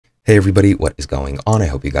Hey everybody, what is going on? I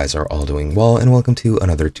hope you guys are all doing well, and welcome to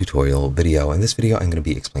another tutorial video. In this video, I'm going to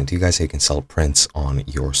be explaining to you guys how you can sell prints on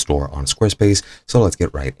your store on Squarespace. So let's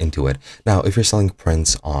get right into it. Now, if you're selling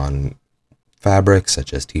prints on fabric,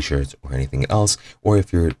 such as t-shirts or anything else, or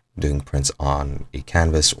if you're doing prints on a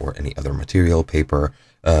canvas or any other material, paper,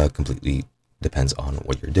 completely depends on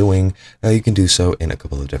what you're doing. You can do so in a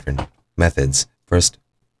couple of different methods. First,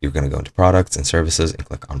 you're going to go into products and services and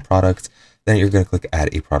click on products. Then you're going to click add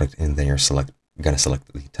a product, and then you're going to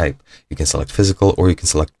select the type. You can select physical or you can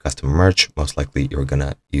select custom merch. Most likely you're going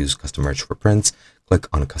to use custom merch for prints. Click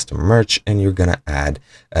on custom merch and you're going to add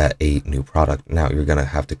a new product. Now you're going to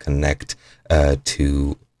have to connect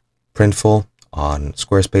to Printful on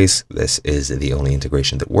Squarespace. This is the only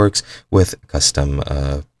integration that works with custom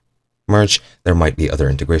merch. There might be other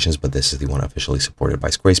integrations, but this is the one officially supported by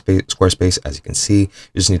Squarespace. As you can see,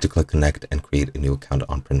 you just need to click connect and create a new account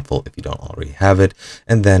on Printful if you don't already have it.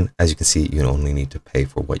 And then, as you can see, you only need to pay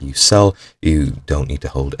for what you sell. You don't need to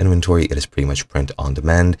hold inventory. It is pretty much print on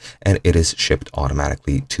demand, and it is shipped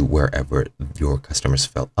automatically to wherever your customers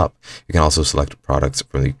fill up. You can also select products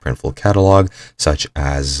from the Printful catalog, such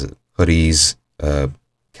as hoodies,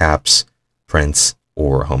 caps, prints,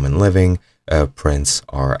 or home and living. Prints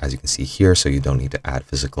are, as you can see here, so you don't need to add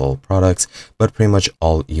physical products, but pretty much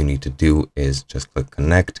all you need to do is just click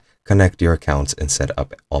connect your accounts and set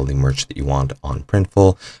up all the merch that you want on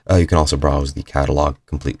Printful. You can also browse the catalog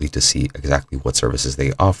completely to see exactly what services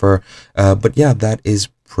they offer. But yeah, that is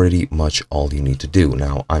pretty much all you need to do.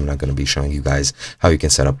 Now, I'm not going to be showing you guys how you can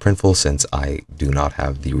set up Printful since I do not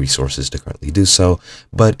have the resources to currently do so,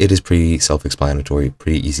 but it is pretty self-explanatory,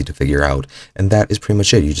 pretty easy to figure out, and that is pretty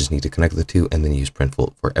much it. You just need to connect the two and then use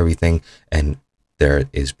Printful for everything, and there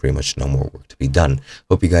is pretty much no more work to be done.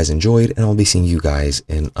 Hope you guys enjoyed, and I'll be seeing you guys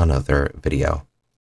in another video.